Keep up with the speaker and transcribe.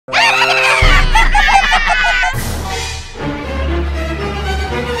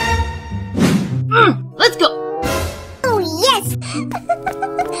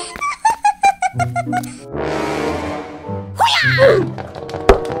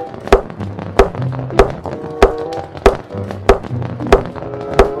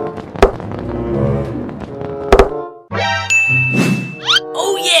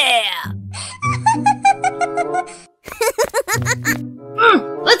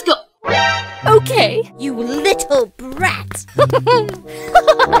Okay. You little brat! My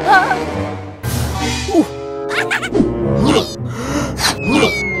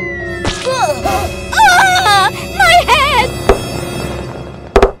head!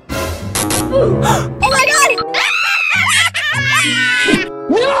 Oh my god!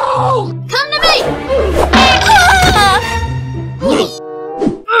 No! Come to me!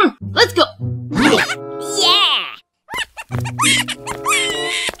 Let's go! Yeah!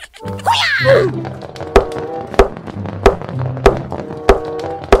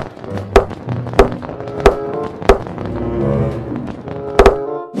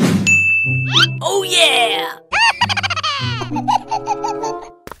 Oh yeah!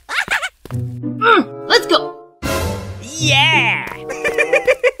 Let's go! Yeah!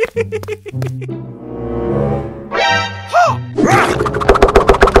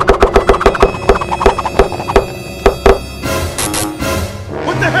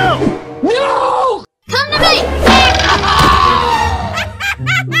 What the hell? No! Come to me!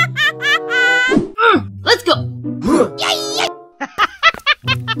 Let's go!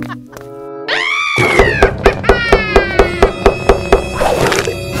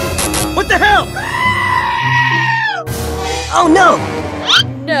 What the hell? Oh no!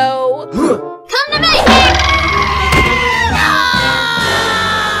 No! Come to me!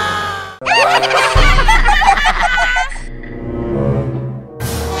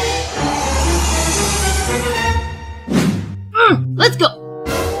 Let's go!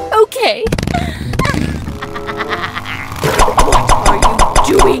 Okay. What are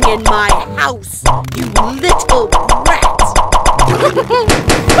you doing in my house, you little brat?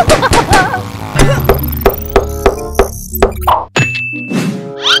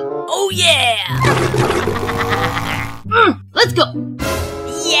 Oh yeah! Let's go!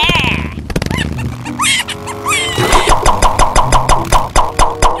 Yeah!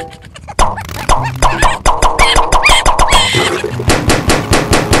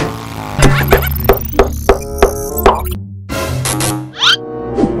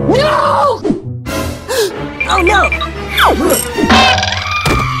 No! Oh no!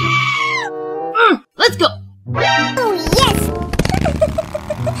 Let's go! Oh, yes!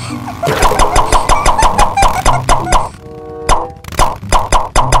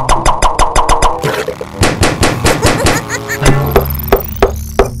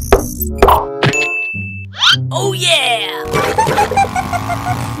 Oh yeah!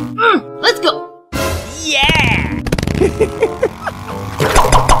 Let's go! Yeah!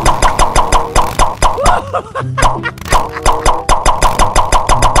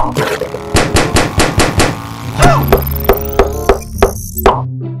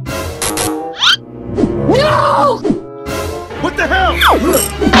 No! What the hell? No!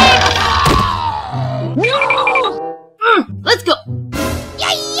 Let's go!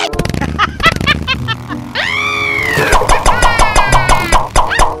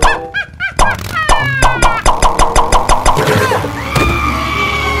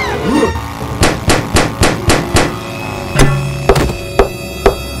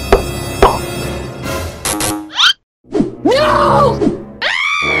 No!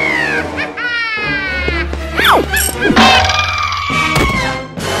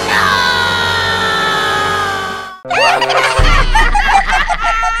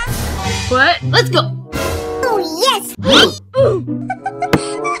 What? Let's go! Oh, yes!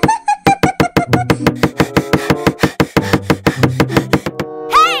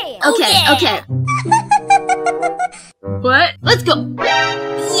 Hey! Okay, okay. What? Let's go!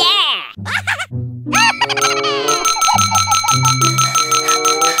 Yeah!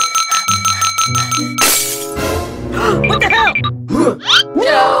 What the hell?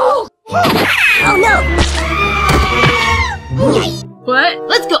 No! Oh no! What?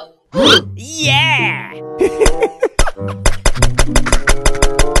 Let's go! Yeah!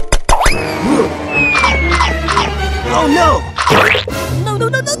 Oh no! No, no,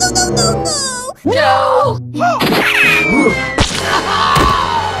 no, no, no, no, no, no! No!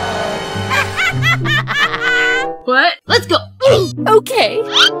 What? Let's go! Okay.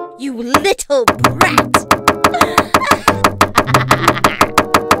 You little brat!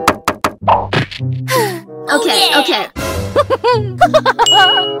 Okay, yeah. okay.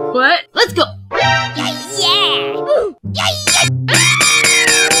 What? Let's go! Yeah!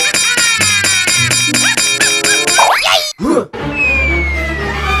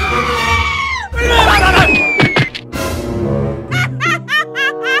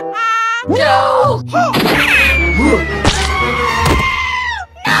 No!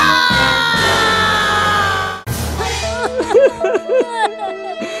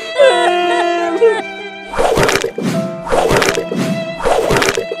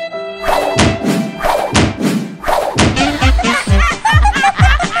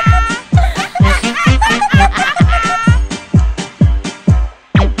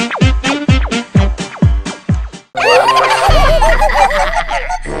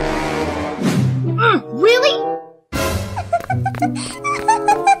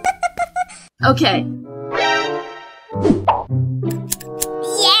 Okay.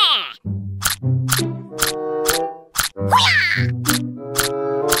 Yeah!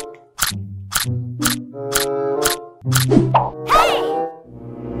 Hey!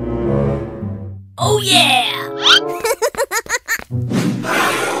 Oh yeah!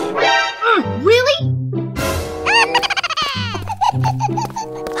 Really?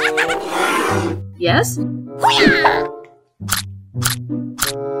 Yes?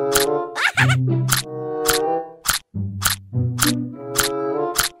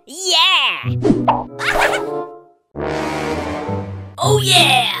 Yeah! Oh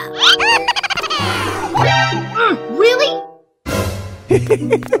yeah! Really?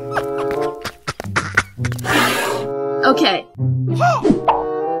 Okay.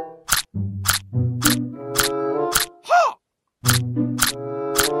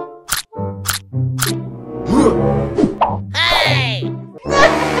 Hey!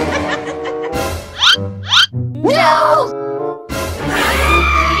 No!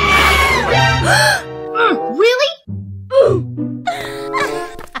 Really?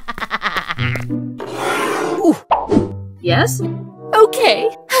 Yes? Okay.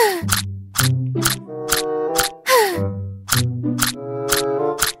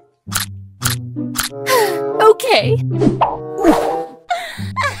 Okay.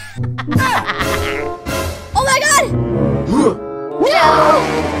 Oh my god! No!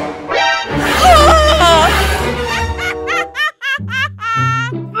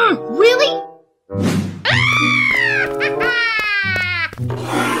 Really?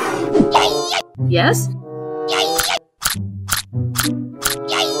 Yes?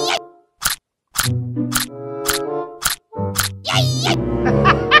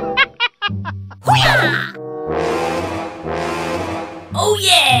 Oh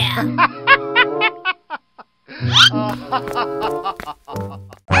yeah!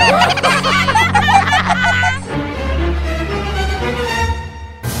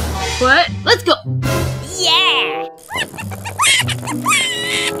 What? Let's go! Yeah!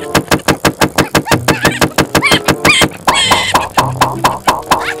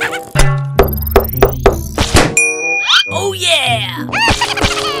 Oh yeah!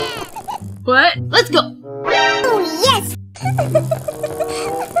 What? Let's go! Oh yes!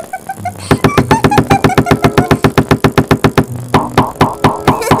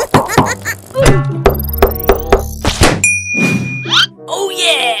 Oh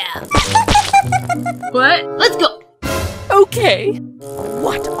yeah! What? Let's go! Okay.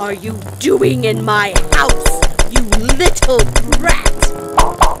 What are you doing in my house, you little brat?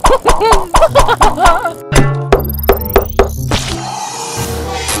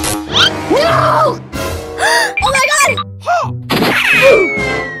 No! Oh my god!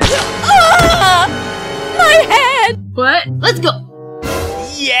 Ah! My head! What? Let's go!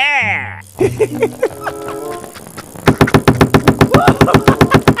 Yeah!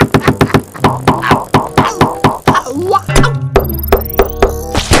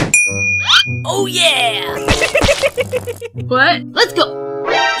 Oh yeah! What? Let's go!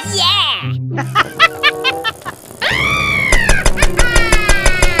 Yeah!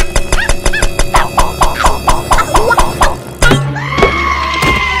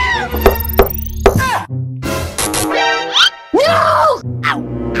 No! Ow! Ow!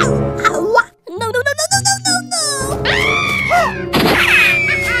 Ow! No! No! No! No! No! No! No!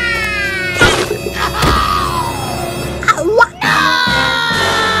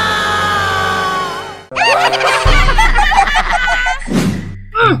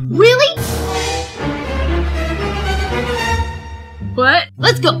 Really? What?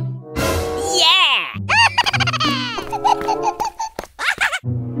 Let's go! Yeah!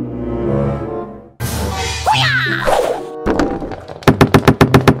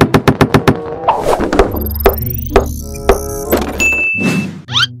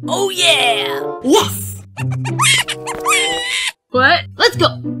 Oh yeah! Yes! What? Let's go!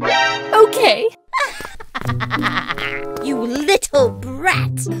 Okay. You little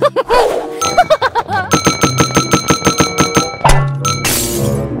brat!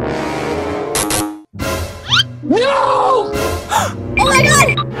 No! Oh my god!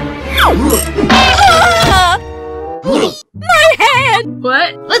 Ah! My head!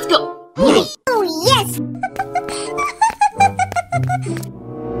 What? Let's go! Oh yes!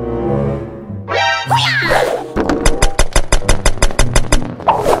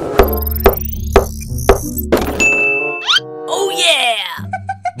 Oh yeah!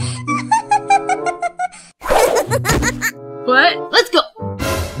 What? Let's go!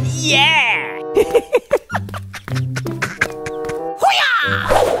 Yeah!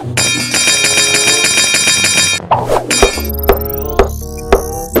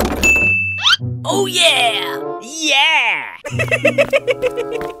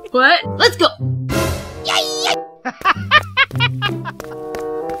 What? Let's go! Yay!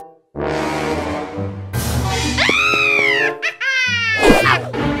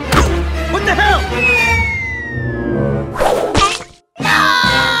 What the hell?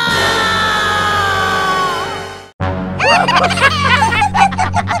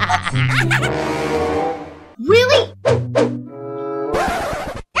 Really?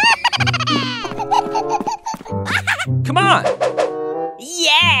 Come on!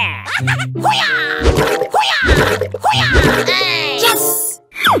 Yeah! Yes!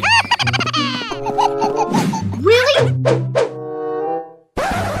 Really?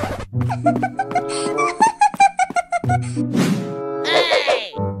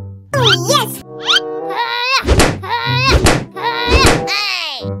 Yes!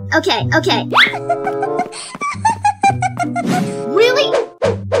 Okay, okay. Really?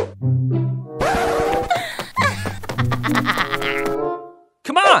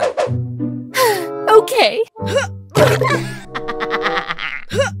 Come on! Okay.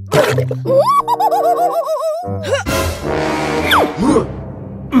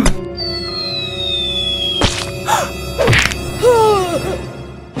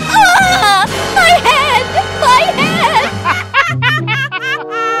 Ah! My head! My head!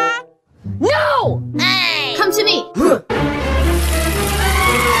 No! Come to me!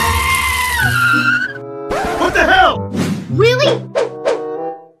 What the hell? Really?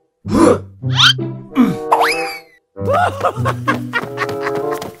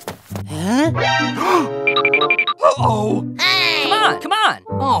 Uh-oh! Come on, come on!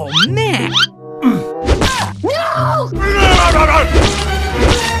 Oh, man! No!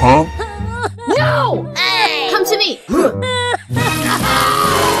 Huh? No! Come to me!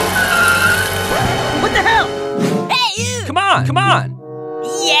 What the hell? Hey, you! Come on, come on!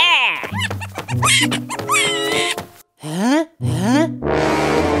 Yeah!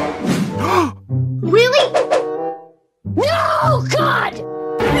 Really? No! God!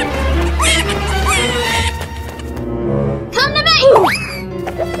 Come to me!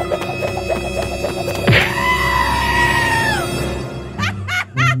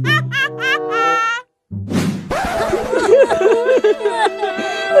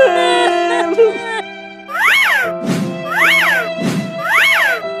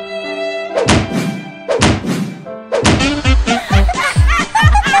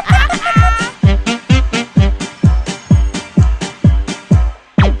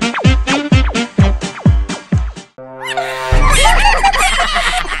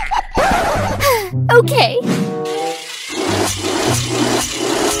 Okay.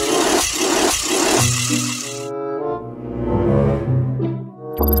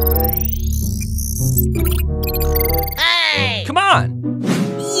 Come on!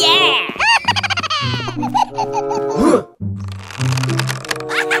 Yeah!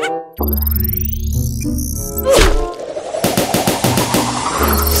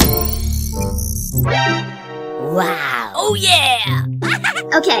 Wow! Oh yeah!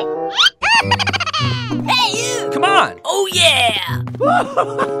 Okay. Hey, you! Come on! Oh yeah!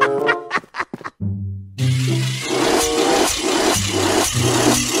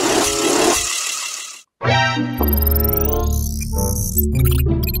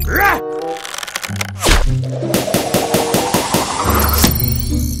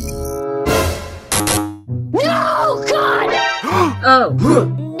 No! God! Oh.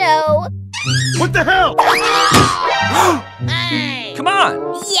 No! What the hell? Hey! Come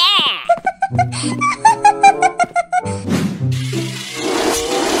on! Yeah!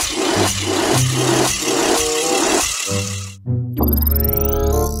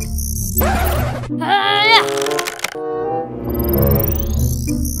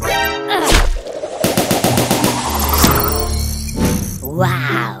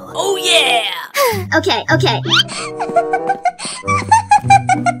 Wow! Oh yeah! Okay, okay.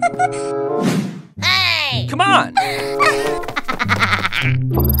 Hey! Come on!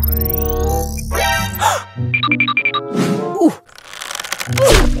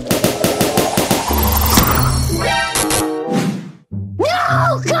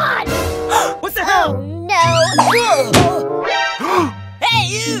 No! God! What the hell? No! Hey,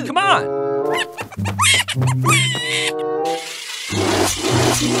 you! Come on!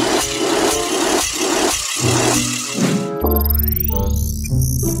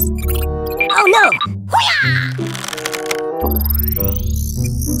 Oh no!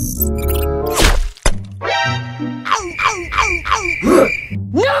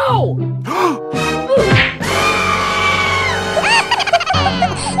 No!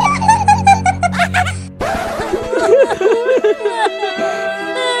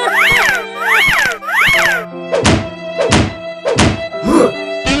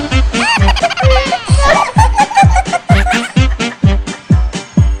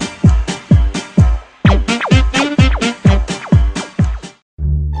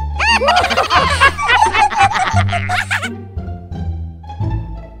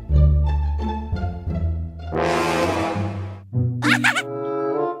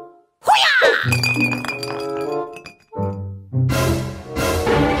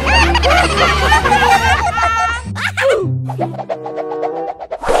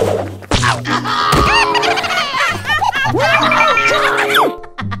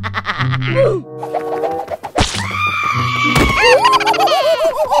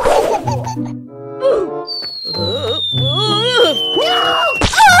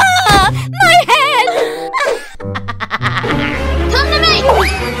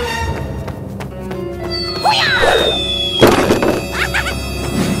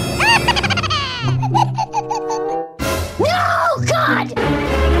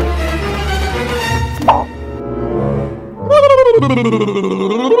 Come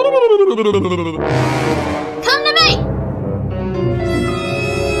to me!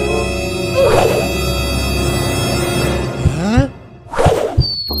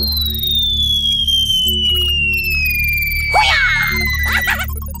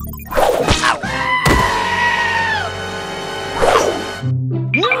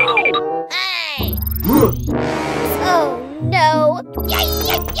 Oh no!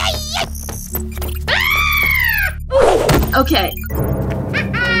 Okay.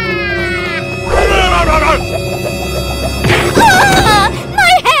 Ah,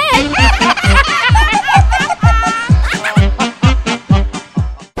 my head!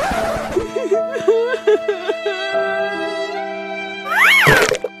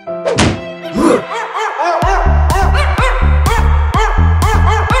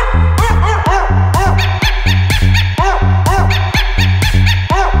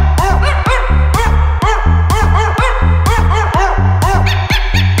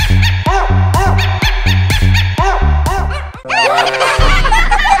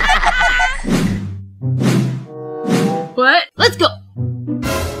 What? Let's go!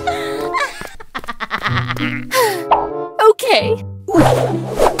 Okay.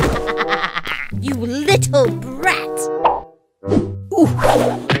 You little brat.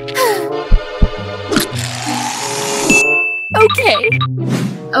 Okay.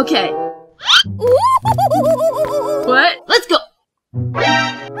 Okay. What? Let's go!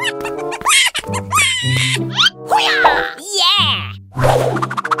 Yeah!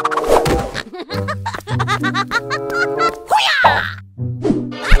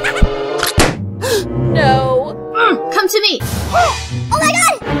 No. Come to me! Oh my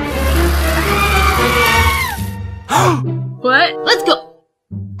god! What? Let's go!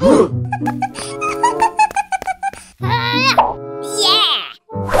 Yeah!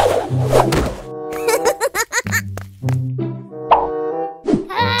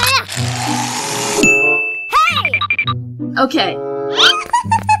 Hey! Okay.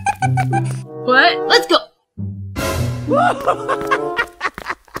 What? Let's go!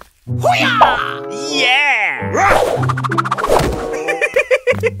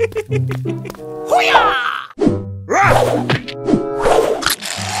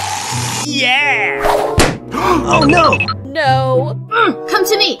 Yeah! Oh no! No. Come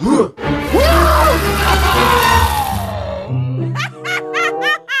to me!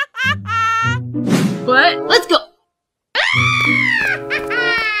 What? Let's go!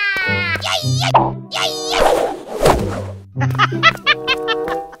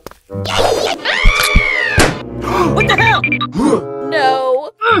 What the hell?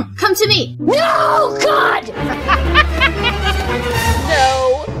 No. Come to me! No, God!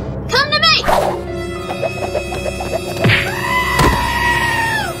 No. Come to me!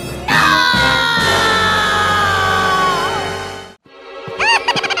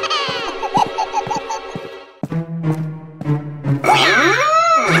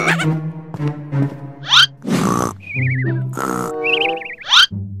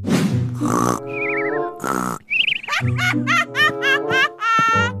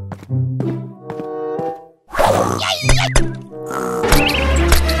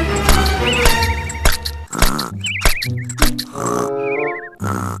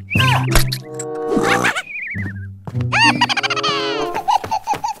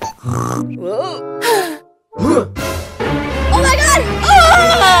 Oh my god!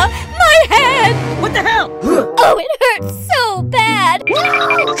 Ah, my head! What the hell? Oh, it hurts so bad!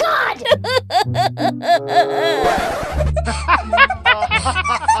 No, God!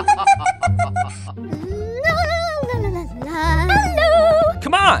 Hello!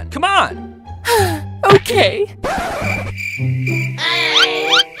 Come on, come on! Okay.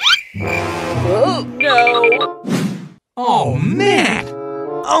 Oh, no. Oh man!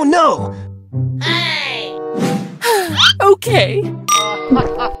 Oh no! Okay.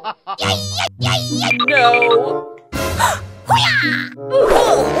 No.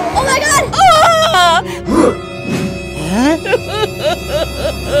 Oh my god! Ah!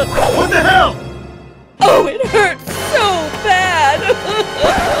 What the hell? Oh, it hurts so bad.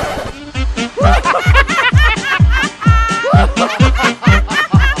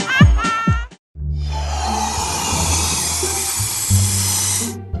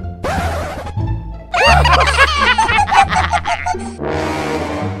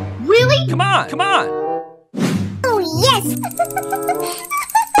 Really? Come on, come on! Oh, yes!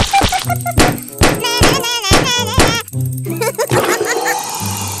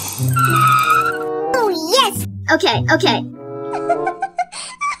 Oh, yes! Okay, okay.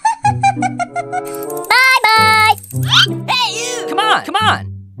 Bye-bye! Hey, you! Come on, come on!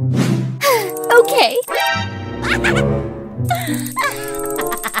 Okay.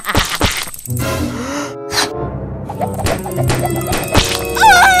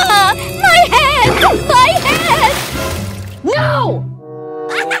 Ah! My head! My head! No!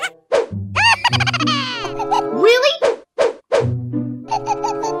 Really?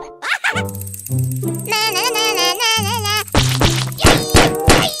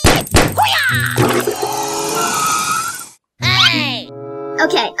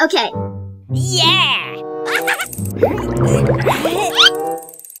 Okay, okay. Yeah!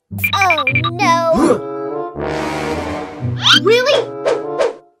 Oh no! Really?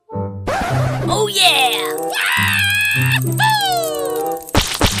 Oh yeah!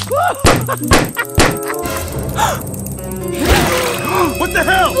 What the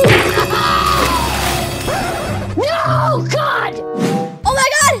hell? No! God! Oh my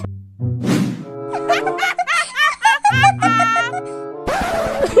god!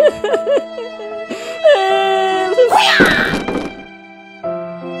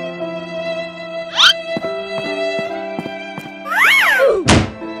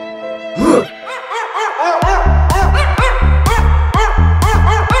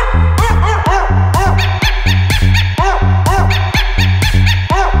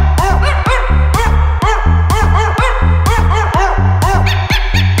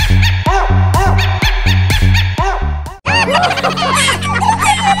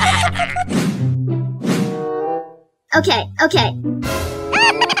 Okay, okay.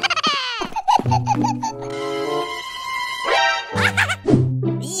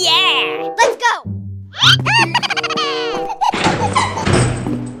 Yeah! Let's go!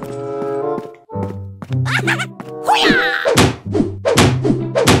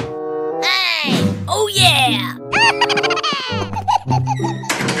 Hey! Oh yeah!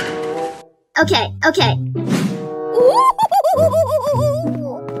 Okay, okay.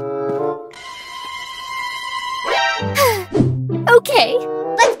 Okay,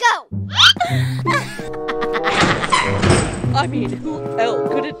 let's go! I mean, who else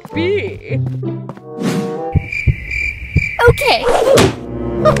could it be? Okay.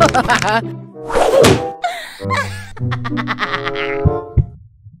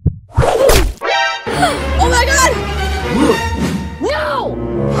 Oh my god! No!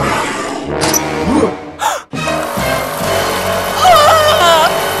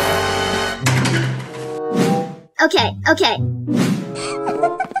 Okay, okay.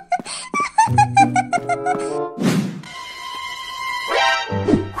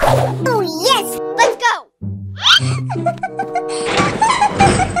 Oh yes! Let's go!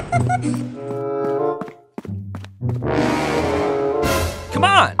 Come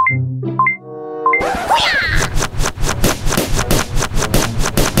on!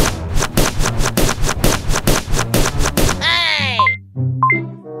 Hey!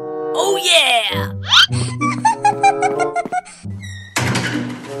 Oh yeah!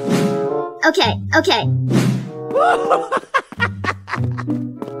 Okay, okay.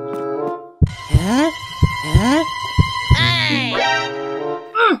 Hey!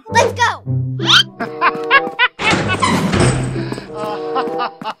 Let's go!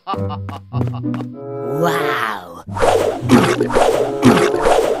 Wow!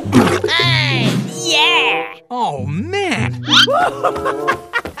 Hey! Yeah! Oh, man!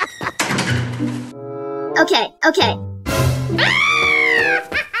 Okay, okay.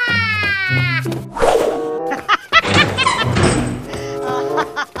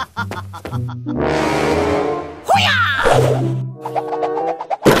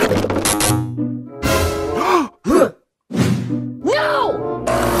 No!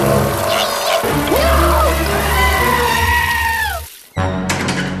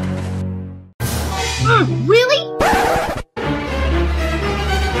 Really?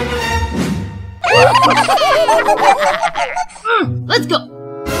 Let's go.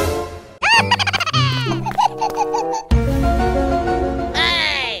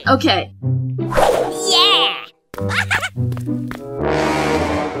 Hey! Okay. Yeah!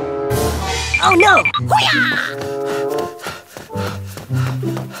 Oh no! Yeah!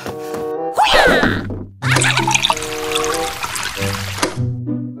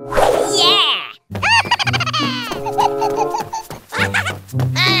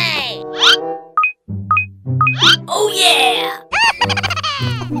 Hey! Oh yeah!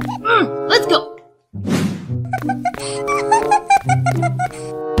 Let's go.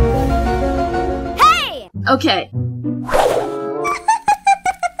 Hey! Okay.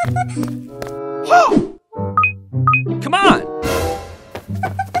 Come on!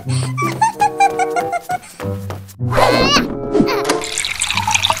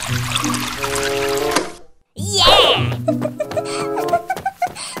 Yeah!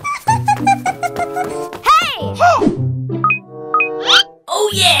 Hey! Oh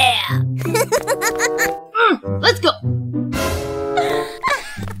yeah! Let's go.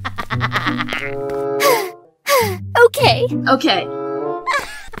 Okay. Okay.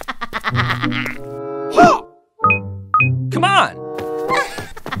 Come on!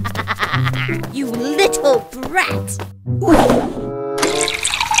 You little brat!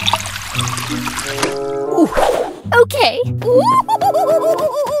 Okay.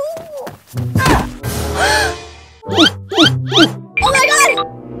 Oh my god!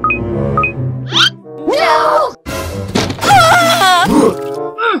 No!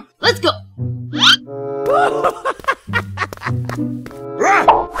 Let's go.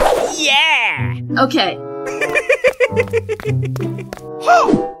 Yeah! Okay.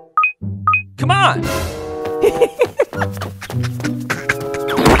 Come on!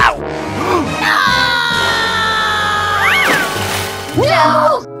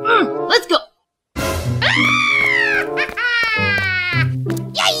 No! Let's go.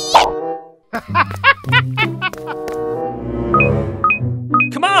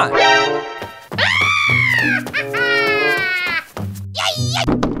 Come on!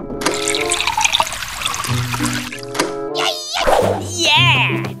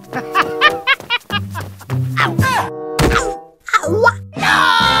 Yeah!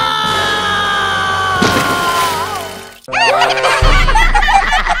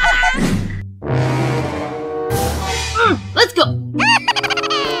 Let's go.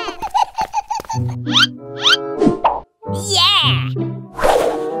 Yeah!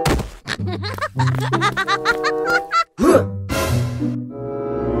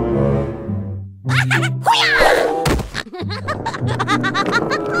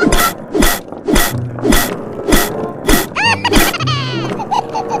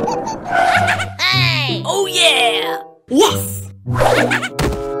 Hey! Oh yeah! Yes!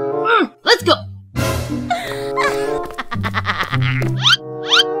 Let's go.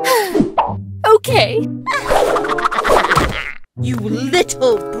 Okay. You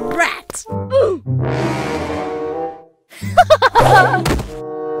little brat!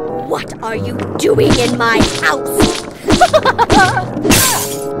 What are you doing in my house?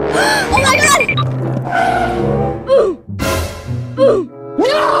 Oh my god!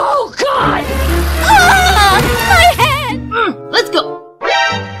 No, God! Ah, my head! Let's go.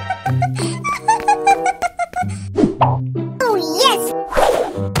 Oh, yes!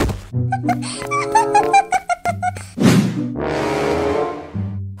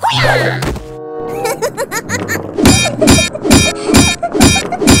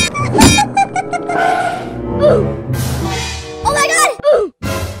 Oh my god!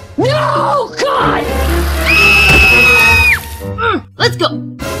 No, God! Let's go.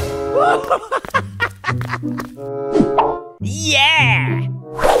 Yeah!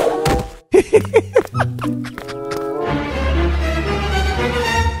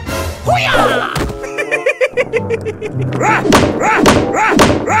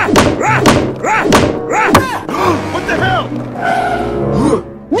 What the hell?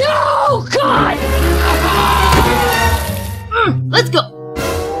 No, God! Let's go.